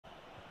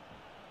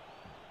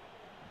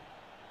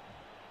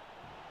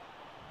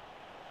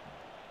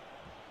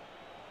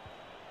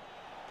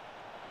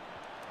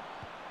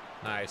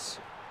Nice.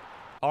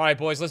 All right,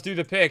 boys, let's do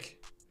the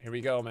pick. Here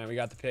we go, man. We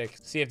got the pick.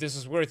 See if this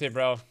is worth it,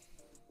 bro.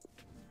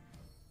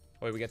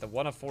 Wait, we get the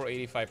 1 of 4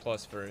 85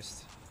 plus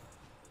first.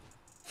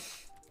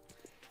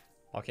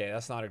 Okay,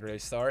 that's not a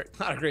great start.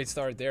 Not a great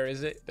start there,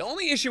 is it? The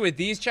only issue with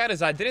these, chat,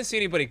 is I didn't see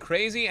anybody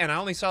crazy, and I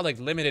only saw, like,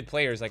 limited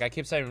players. Like, I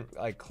keep saying,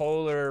 like,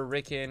 Kohler,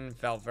 Ricken,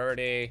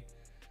 Valverde.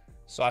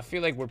 So I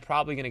feel like we're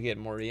probably going to get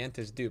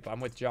Morientes dupe. I'm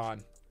with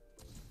John.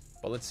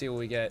 But let's see what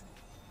we get.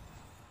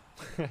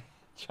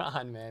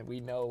 John, man,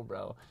 we know,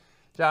 bro.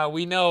 John,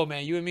 we know,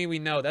 man. You and me, we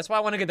know. That's why I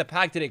want to get the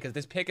pack today, because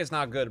this pick is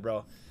not good,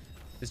 bro.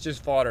 It's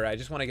just fodder. I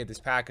just want to get this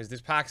pack, because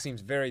this pack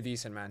seems very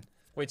decent, man.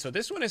 Wait, so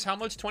this one is how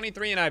much?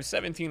 23, and I have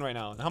 17 right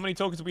now. And how many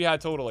tokens we had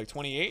total? Like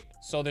 28?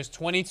 So there's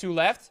 22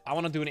 left. I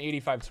want to do an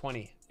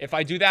 85-20. If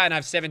I do that and I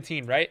have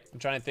 17, right? I'm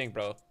trying to think,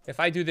 bro.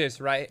 If I do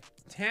this, right?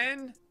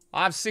 10?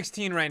 I have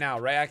 16 right now,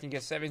 right? I can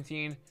get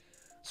 17.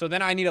 So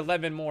then I need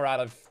 11 more out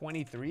of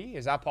 23.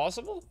 Is that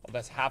possible? Oh,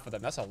 that's half of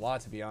them. That's a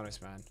lot, to be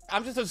honest, man.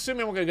 I'm just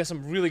assuming we're going to get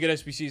some really good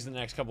SBCs in the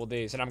next couple of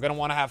days. And I'm going to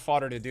want to have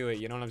fodder to do it.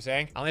 You know what I'm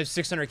saying? I only have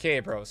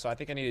 600K, bro. So I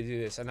think I need to do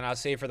this. And then I'll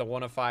save for the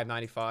 1 of 5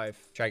 95.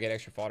 Try to get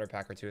extra fodder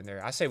pack or two in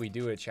there. I say we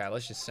do it, chat.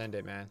 Let's just send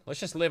it, man. Let's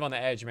just live on the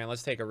edge, man.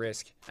 Let's take a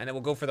risk. And then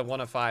we'll go for the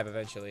 1 of 5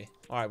 eventually.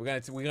 All right, we're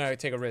gonna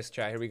take a risk,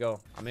 chat. Here we go.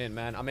 I'm in,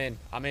 man. I'm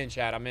in,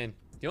 chat. I'm in.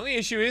 The only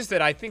issue is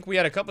that I think we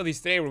had a couple of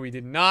these today where we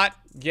did not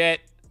get,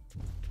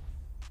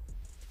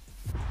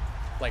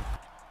 like,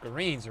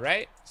 greens,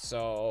 right?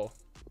 So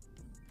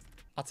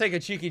I'll take a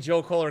cheeky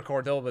Joe Cole or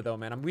Cordoba, though,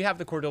 man. We have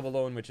the Cordoba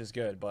loan, which is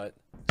good, but...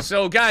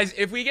 So, guys,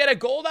 if we get a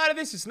gold out of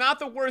this, it's not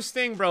the worst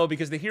thing, bro,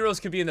 because the heroes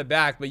could be in the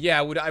back. But,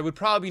 yeah, I would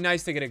probably be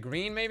nice to get a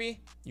green,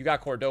 maybe. You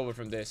got Cordoba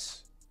from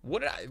this.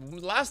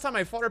 Last time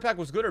my fodder pack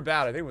was good or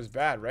bad? I think it was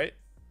bad, right?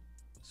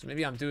 So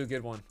maybe I'm due a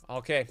good one.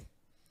 Okay.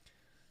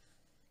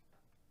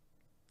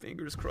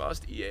 Fingers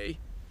crossed, EA.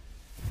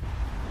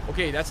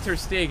 Okay, that's Ter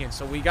Stegen.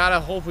 So we gotta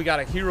hope we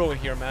got a hero in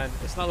here, man.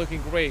 It's not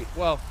looking great.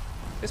 Well,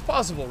 it's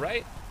possible,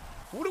 right?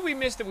 Who do we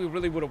miss that we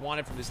really would have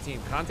wanted from this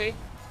team? Conte?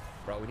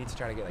 Bro, we need to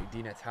try to get, like,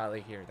 Di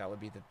Natale here. That would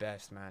be the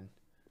best, man.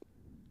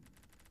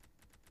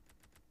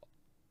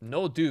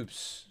 No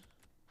dupes.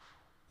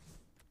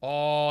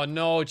 Oh,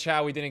 no,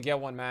 chat. We didn't get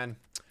one, man.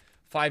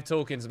 5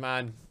 tokens,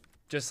 man.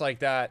 Just like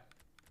that.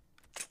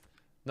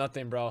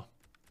 Nothing, bro.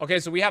 Okay,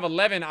 so we have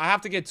 11. I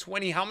have to get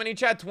 20. How many,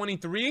 chat?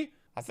 23?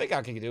 I think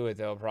I can do it,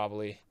 though,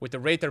 probably. With the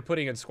rate they're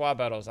putting in squad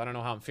battles, I don't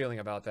know how I'm feeling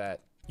about that.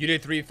 You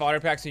did 3 fodder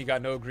packs and you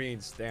got no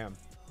greens. Damn.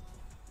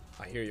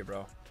 I hear you,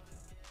 bro.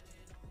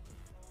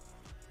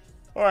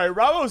 All right,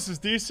 Ramos is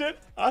decent.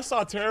 That's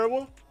not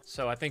terrible.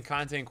 So I think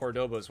Conte and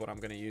Cordoba is what I'm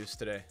going to use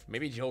today.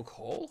 Maybe Joe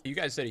Cole? You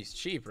guys said he's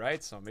cheap,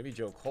 right? So maybe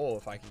Joe Cole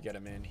if I can get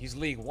him in. He's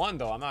League 1,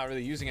 though. I'm not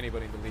really using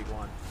anybody in the League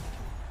 1.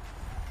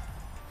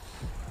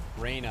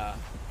 Reina.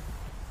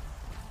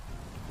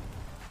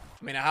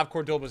 I mean, I have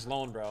Cordoba's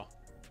loan, bro.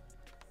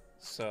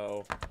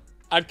 So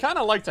I'd kind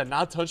of like to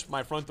not touch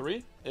my front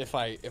 3 if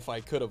I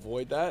could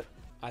avoid that.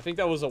 I think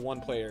that was a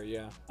 1 player,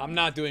 yeah. I'm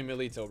not doing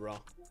Milito, bro.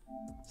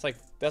 It's like,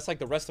 that's like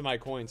the rest of my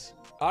coins.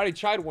 I already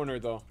tried Werner,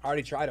 though. I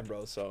already tried him,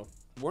 bro, so.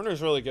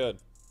 Werner's really good.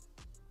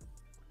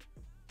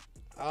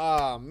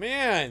 Ah,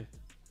 man.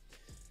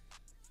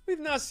 We've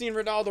not seen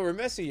Ronaldo or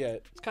Messi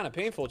yet. It's kind of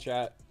painful,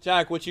 chat.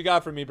 Jack, what you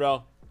got for me,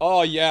 bro?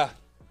 Oh, yeah.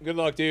 Good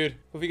luck, dude.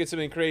 Hope you get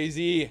something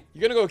crazy.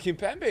 You're gonna go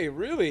Kimpembe,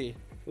 really?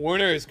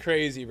 Werner is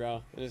crazy,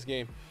 bro, in this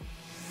game.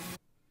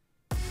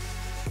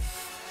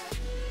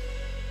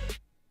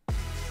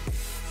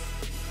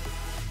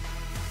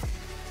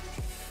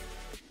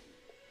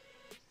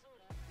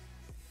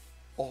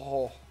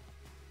 Oh.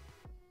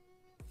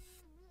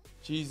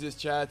 Jesus,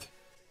 chat.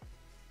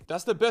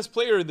 That's the best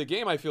player in the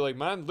game, I feel like,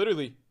 man.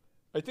 Literally.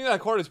 I think that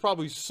card is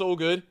probably so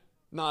good.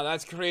 Nah,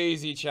 that's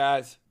crazy,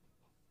 chat.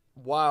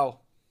 Wow.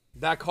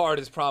 That card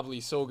is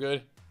probably so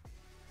good.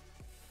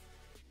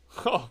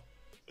 Oh.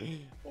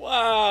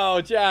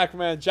 Wow, Jack,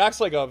 man. Jack's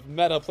like a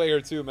meta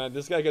player, too, man.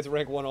 This guy gets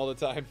rank 1 all the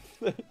time.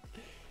 It's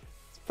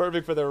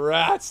perfect for the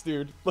rats,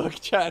 dude. Look,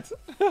 chat.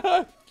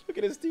 Look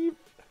at his team.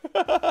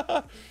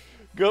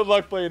 Good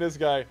luck playing this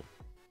guy.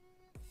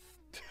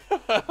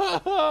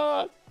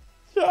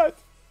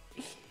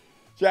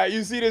 Chat,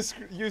 you see this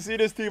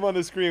team on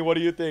the screen. What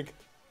do you think?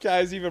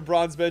 Guy's even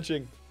bronze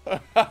benching.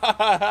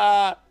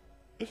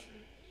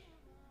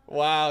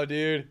 Wow,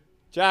 dude.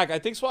 Jack, I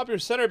think swap your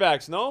center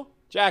backs, no?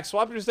 Jack,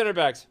 swap your center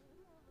backs.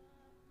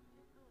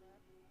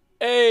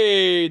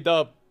 Hey,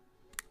 Dub.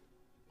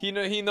 He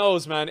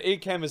knows, man.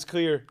 8 chem is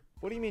clear.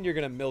 What do you mean you're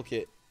gonna milk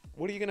it?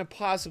 What are you gonna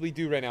possibly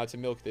do right now to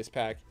milk this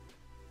pack?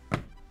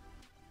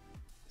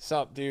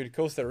 Sup, dude?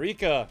 Costa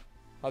Rica.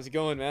 How's it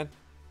going, man?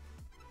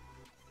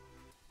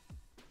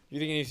 You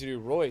think he needs to do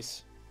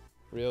Royce?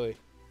 Really?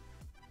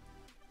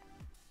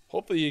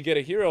 Hopefully you get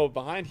a hero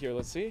behind here.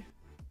 Let's see.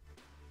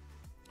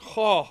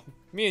 Oh,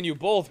 me and you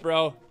both,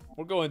 bro.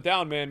 We're going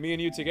down, man. Me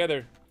and you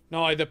together.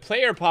 No, the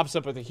player pops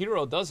up, but the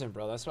hero doesn't,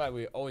 bro. That's why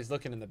we're always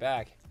looking in the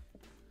back.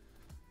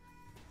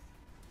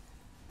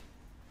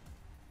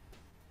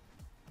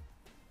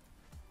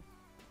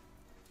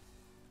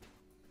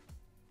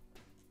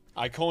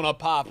 Icona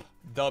pop.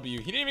 W.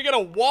 He didn't even get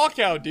a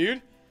walkout,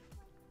 dude.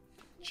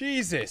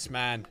 Jesus,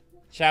 man.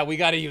 Chat, we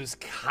gotta use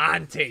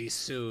Conte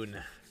soon.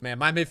 Man,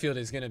 my midfield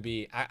is gonna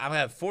be... I'm gonna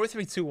have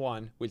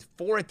 4-3-2-1 with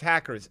 4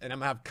 attackers, and I'm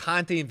gonna have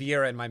Conte and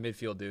Vieira in my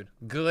midfield, dude.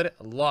 Good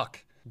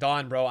luck.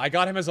 Don, bro. I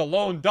got him as a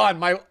loan.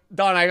 Don, I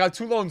got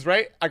 2 loans,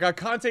 right? I got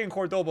Conte and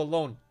Cordoba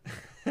loan.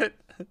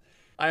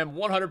 I am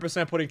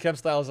 100% putting Chem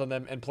Styles on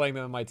them and playing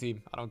them in my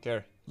team. I don't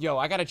care. Yo,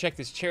 I gotta check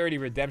this charity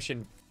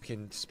redemption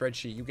fucking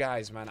spreadsheet. You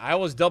guys, man. I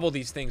always double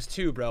these things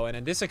too, bro. And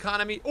in this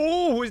economy...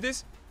 Oh, who is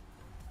this?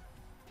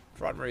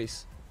 Fraud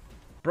Maurice.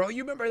 Bro,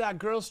 you remember that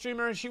girl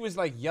streamer? She was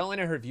like yelling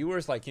at her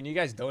viewers like, can you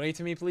guys donate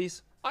to me,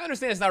 please? I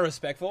understand it's not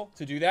respectful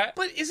to do that,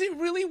 but is it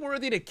really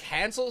worthy to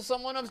cancel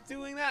someone of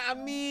doing that? I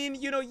mean,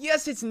 you know,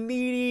 yes, it's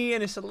needy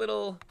and it's a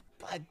little...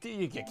 But dude,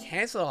 you get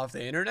canceled off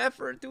the internet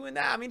for doing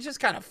that? I mean, it's just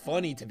kind of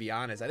funny, to be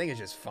honest. I think it's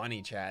just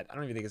funny, chat. I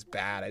don't even think it's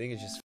bad. I think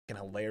it's just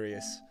fucking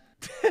hilarious.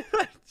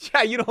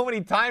 Chat, you know how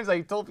many times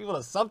I told people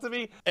to sub to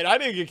me and I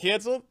didn't get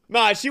canceled?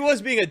 Nah, she was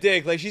being a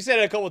dick. Like, she said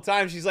it a couple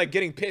times. She's like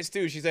getting pissed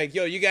too. She's like,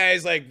 yo, you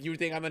guys, like, you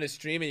think I'm gonna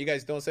stream and you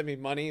guys don't send me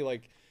money?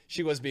 Like,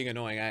 she was being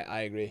annoying.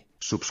 I agree.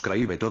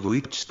 Subscribe to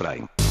Twitch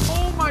Prime.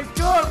 Oh my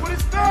god, what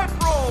is that,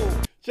 bro?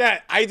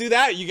 Chat, I do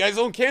that. You guys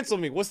don't cancel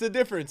me. What's the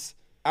difference?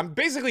 I'm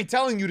basically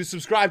telling you to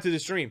subscribe to the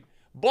stream.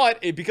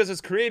 But because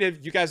it's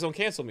creative, you guys don't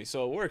cancel me.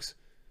 So it works.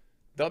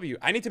 W.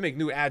 I need to make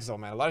new ads, though,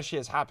 man. A lot of shit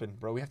has happened,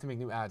 bro. We have to make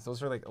new ads.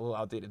 Those are, like, a little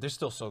outdated. They're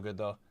still so good,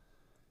 though.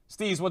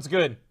 Steez, what's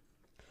good?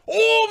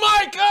 Oh,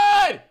 my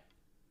God!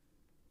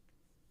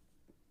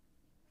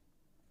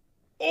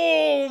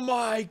 Oh,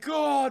 my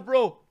God,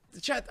 bro.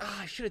 The chat.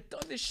 I should have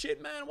done this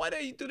shit, man. Why did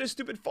I do this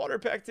stupid fodder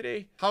pack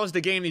today? How's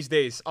the game these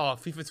days? Oh,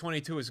 FIFA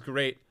 22 is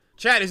great.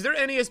 Chat, is there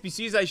any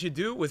SBCs I should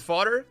do with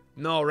fodder?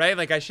 No, right?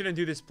 Like, I shouldn't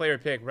do this player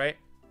pick, right?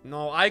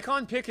 No,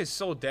 icon pick is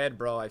so dead,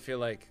 bro. I feel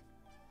like...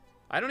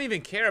 I don't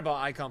even care about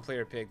icon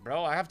player pick,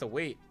 bro. I have to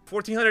wait.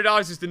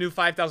 $1,400 is the new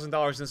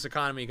 $5,000 in this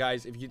economy,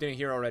 guys, if you didn't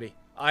hear already.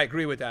 I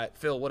agree with that.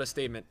 Phil, what a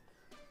statement.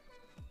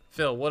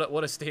 Phil,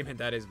 what a statement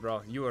that is,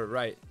 bro. You are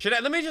right.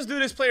 Let me just do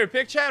this player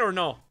pick, chat, or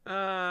no?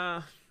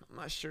 I'm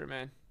not sure,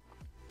 man.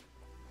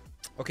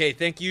 Okay,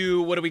 thank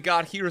you. What do we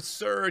got here,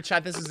 sir?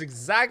 Chat, this is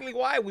exactly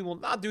why we will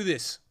not do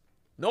this.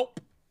 Nope.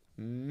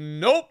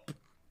 Nope.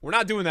 We're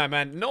not doing that,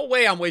 man. No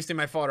way I'm wasting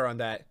my fodder on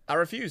that. I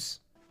refuse.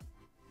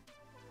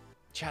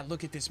 Chat,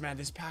 look at this, man.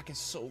 This pack is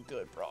so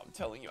good, bro. I'm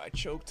telling you, I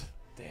choked.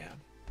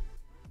 Damn.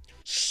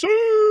 See.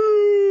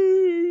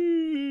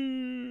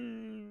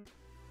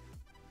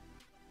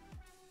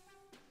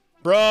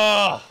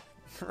 Bruh.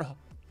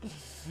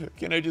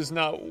 Can I just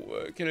not...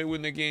 Can I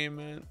win the game,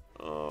 man?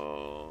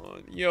 Oh,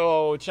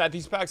 yo, chat,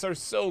 these packs are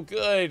so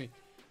good.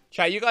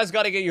 Chat, you guys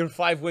got to get your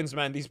 5 wins,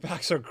 man. These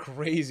packs are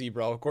crazy,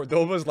 bro.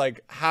 Cordoba's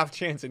like half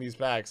chance in these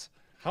packs.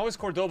 How is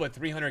Cordoba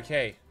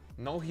 300k?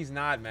 No, he's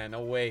not, man.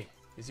 No way.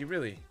 Is he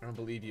really? I don't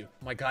believe you.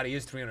 Oh my god, he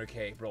is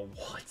 300k, bro.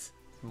 What? This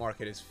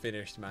market is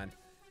finished, man.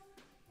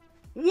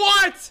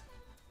 What?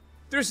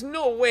 There's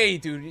no way,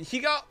 dude. He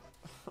got...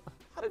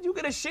 How did you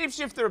get a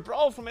shapeshifter,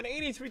 bro, from an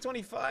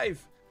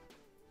 8325?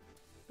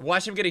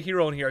 Watch him get a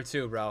hero in here,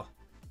 too, bro.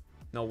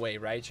 No way,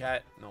 right,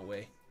 chat? No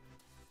way.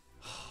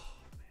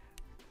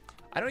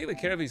 I don't even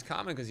care if he's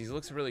common because he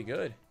looks really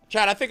good.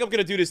 Chad, I think I'm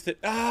gonna do this to...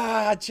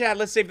 Chad,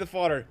 let's save the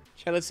fodder.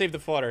 Chad, let's save the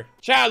fodder.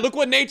 Chad, look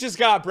what Nature's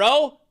got,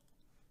 bro.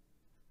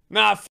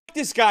 Nah, f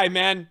this guy,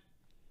 man.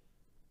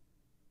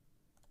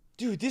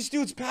 Dude, this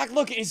dude's pack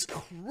look is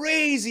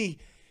crazy.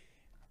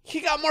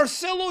 He got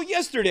Marcelo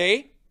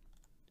yesterday.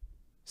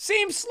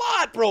 Same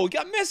slot, bro. He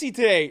got Messi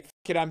today.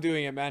 F it, I'm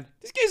doing it, man.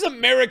 This guy's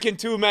American,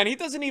 too, man. He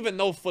doesn't even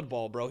know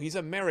football, bro. He's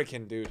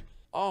American, dude.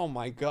 Oh,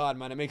 my God,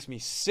 man. It makes me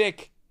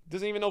sick.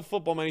 Doesn't even know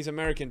football, man. He's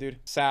American, dude.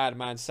 Sad,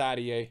 man. Sad,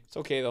 EA. It's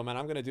okay, though, man.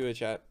 I'm gonna do it,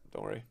 chat.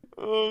 Don't worry.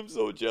 Oh, I'm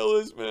so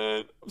jealous,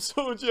 man. I'm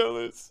so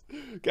jealous.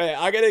 Okay,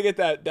 I gotta get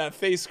that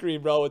face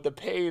screen, bro, with the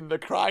pain, the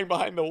crying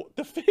behind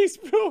the face,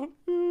 bro.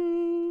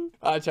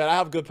 Chat, I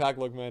have good pack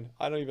look, man.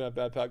 I don't even have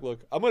bad pack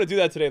look. I'm gonna do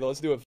that today, though.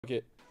 Let's do it. Fuck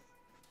it.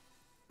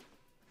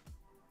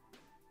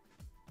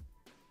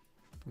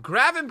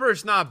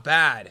 Gravenberg's not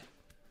bad.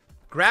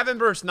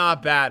 Gravenberg's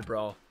not bad,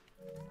 bro.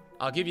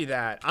 I'll give you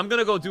that. I'm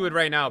gonna go do it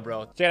right now,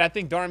 bro. Chad, I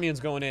think Darmian's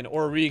going in,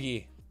 or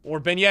Origi, or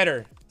Ben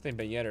Yedder. I think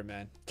Ben Yedder,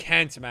 man.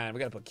 Kent, man. We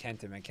gotta put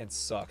Kent in, man. Kent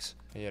sucks.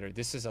 Ben Yedder.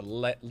 This is a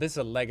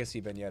legacy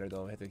Ben Yedder,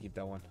 though. I have to keep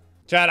that one.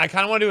 Chad, I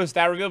kind of want to do a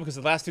stat reveal because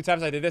the last 2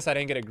 times I did this, I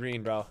didn't get a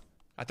green, bro.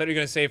 I thought you were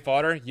gonna save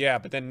fodder. Yeah,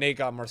 but then Nate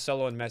got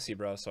Marcelo and Messi,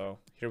 bro. So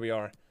here we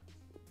are.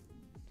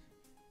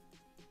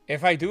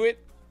 If I do it,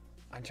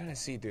 I'm trying to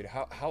see, dude.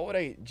 How would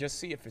I just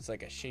see if it's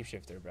like a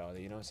shapeshifter, bro?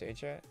 You know what I'm saying,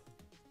 chat?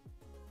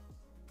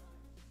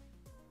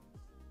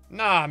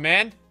 Nah,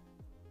 man.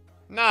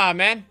 Nah,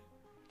 man.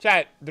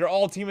 Chat, they're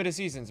all team of the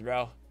seasons,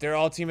 bro. They're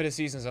all team of the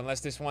seasons, unless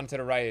this one to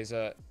the right is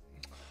a...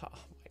 Oh,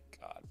 my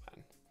God,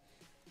 man.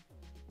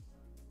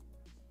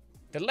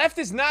 The left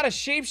is not a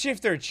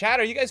shapeshifter, chat.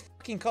 Are you guys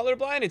fucking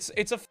colorblind?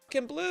 It's a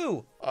fucking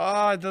blue.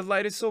 Ah, the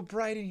light is so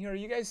bright in here. Are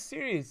you guys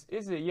serious?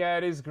 Is it? Yeah,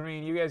 it is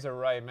green. You guys are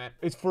right, man.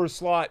 It's for a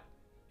slot.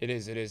 It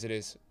is.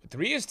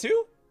 3 is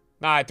 2?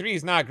 Nah, 3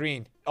 is not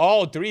green.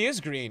 Oh, 3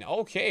 is green.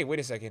 Okay, wait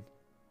a second.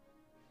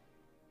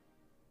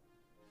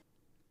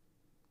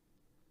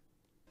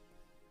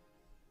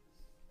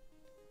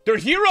 They're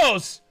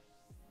heroes!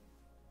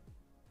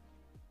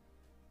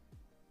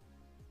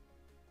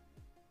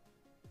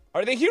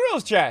 Are they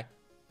heroes, chat?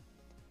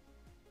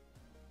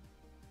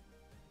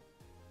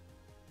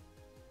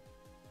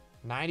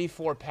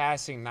 .94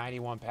 passing,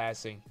 91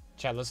 passing.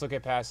 Chat, let's look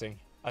at passing.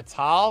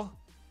 Atal,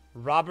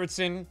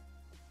 Robertson,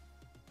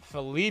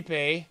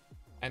 Felipe,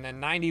 and then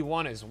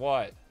 91 is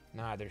what?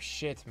 Nah, they're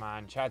shit,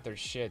 man. Chat, they're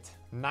shit.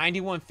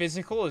 91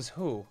 physical is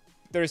who?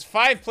 There's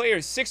 5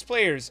 players, 6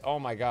 players. Oh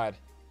my god.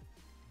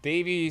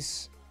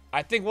 Davies.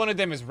 I think one of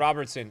them is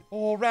Robertson.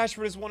 Oh,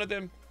 Rashford is one of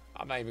them.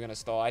 I'm not even gonna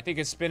stall. I think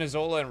it's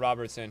Spinazzola and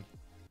Robertson.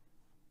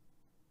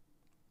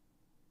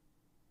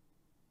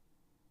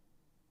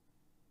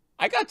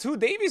 I got 2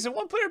 Davies and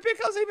 1 player pick.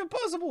 How's that even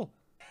possible?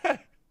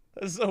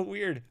 That's so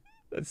weird.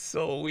 That's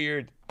so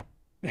weird.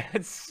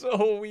 That's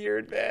so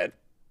weird, man.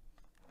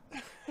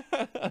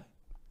 I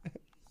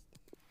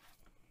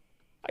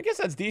guess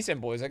that's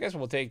decent, boys. I guess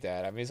we'll take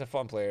that. I mean, he's a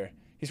fun player.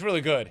 He's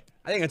really good.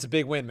 I think it's a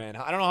big win, man.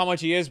 I don't know how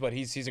much he is, but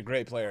he's a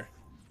great player.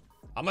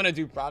 I'm gonna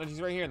do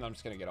prodigies right here, and then I'm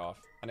just gonna get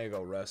off. I need to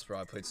go rest, bro.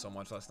 I played so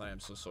much last night.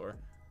 I'm so sore.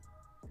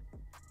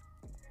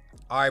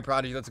 All right,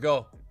 prodigy, let's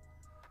go.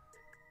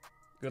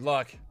 Good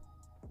luck.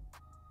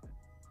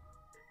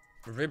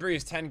 Ribery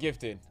is 10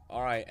 gifted.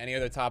 All right, any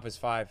other top is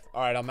 5.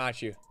 All right, I'll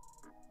match you.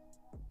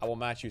 I will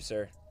match you,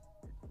 sir.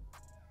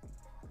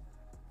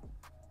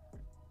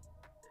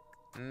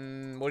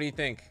 What do you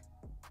think?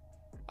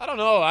 I don't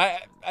know. I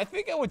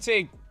think I would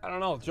take, I don't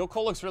know. Joe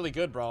Cole looks really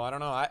good, bro. I don't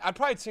know. I'd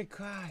probably take,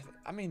 God,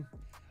 I mean,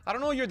 I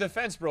don't know your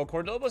defense, bro.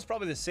 Cordoba's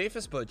probably the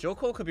safest, but Joe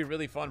Cole could be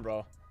really fun,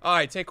 bro. All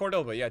right, take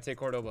Cordoba. Yeah, take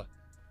Cordoba.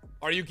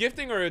 Are you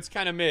gifting or it's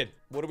kind of mid?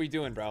 What are we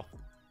doing, bro?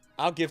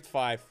 I'll gift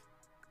 5.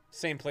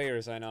 Same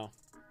players, I know.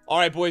 All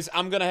right, boys.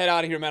 I'm going to head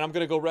out of here, man. I'm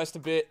going to go rest a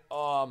bit.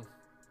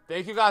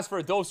 Thank you guys for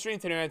a dope stream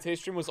today, man. Today's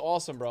stream was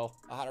awesome, bro.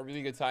 I had a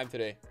really good time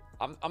today.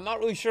 I'm not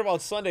really sure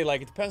about Sunday.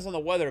 Like, it depends on the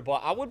weather,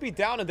 but I would be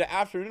down in the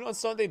afternoon on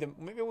Sunday.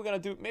 Maybe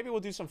we'll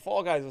do some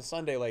Fall Guys on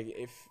Sunday, like,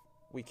 if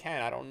we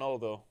can. I don't know,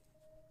 though.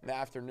 In the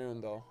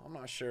afternoon, though. I'm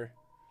not sure.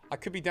 I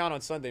could be down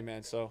on Sunday,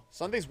 man. So,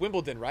 Sunday's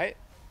Wimbledon, right?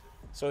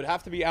 So, it'd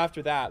have to be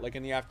after that, like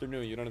in the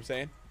afternoon. You know what I'm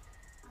saying?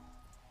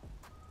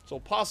 So,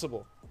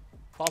 possible.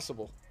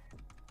 Possible.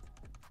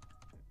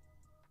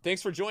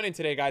 Thanks for joining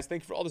today, guys.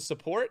 Thank you for all the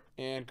support,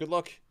 and good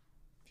luck.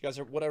 If you guys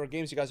are, whatever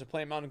games you guys are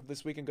playing, man,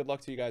 this weekend, good luck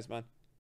to you guys, man.